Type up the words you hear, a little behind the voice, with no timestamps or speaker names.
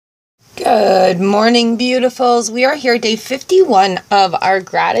Good morning, beautifuls. We are here, day 51 of our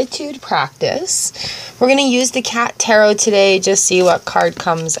gratitude practice. We're going to use the Cat Tarot today, just see what card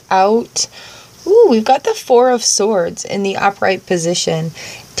comes out. Ooh, we've got the Four of Swords in the upright position.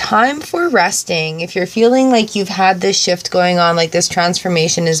 Time for resting. If you're feeling like you've had this shift going on, like this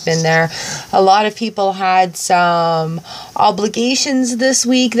transformation has been there, a lot of people had some obligations this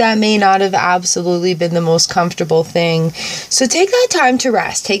week that may not have absolutely been the most comfortable thing. So take that time to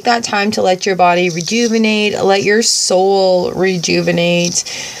rest. Take that time to let your body rejuvenate, let your soul rejuvenate.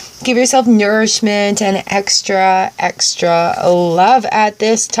 Give yourself nourishment and extra love at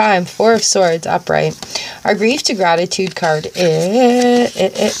this time. Four of Swords upright. Our grief to gratitude card is...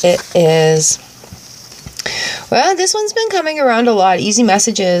 Well, this one's been coming around a lot. Easy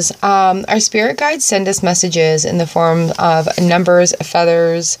messages. Our spirit guides send us messages in the form of numbers,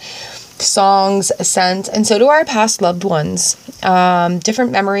 feathers, songs, scents, and so do our past loved ones.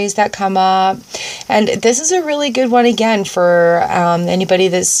 Different memories that come up. And this is a really good one again for anybody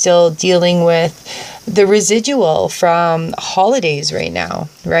that's still dealing with the residual from holidays right now,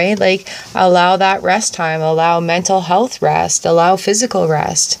 right? Like, allow that rest time, allow mental health rest, allow physical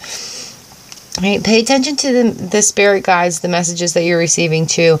rest. Right? Pay attention to the spirit guides, the messages that you're receiving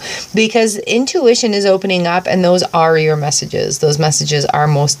too, because intuition is opening up and those are your messages. Those messages are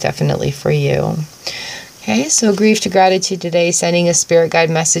most definitely for you. Okay, so grief to gratitude today, sending us spirit guide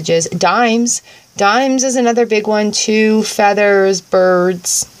messages. Dimes. Dimes is another big one too. Feathers,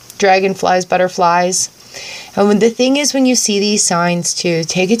 birds, dragonflies, butterflies. And the thing is, when you see these signs too,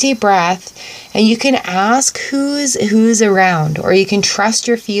 take a deep breath and you can ask who's around, or you can trust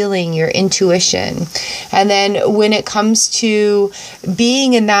your feeling, your intuition. And then when it comes to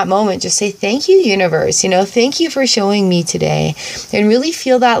being in that moment, just say, thank you, universe. Thank you for showing me today, and really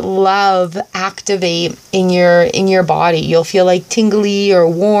feel that love activate in your body. You'll feel like tingly or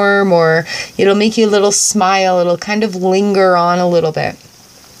warm, or it'll make you a little smile. It'll kind of linger on a little bit.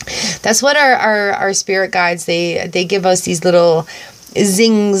 That's what our spirit guides, they give us these little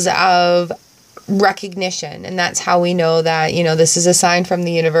zings of recognition. And that's how we know that, this is a sign from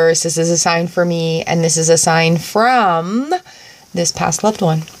the universe, this is a sign for me, and this is a sign from this past loved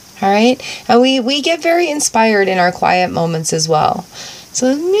one. All right. And we get very inspired in our quiet moments as well. So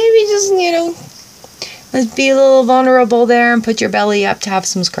maybe just, let's be a little vulnerable there and put your belly up to have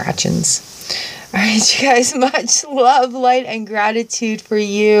some scratchings. All right, you guys, much love, light, and gratitude for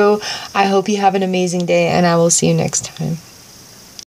you. I hope you have an amazing day, and I will see you next time.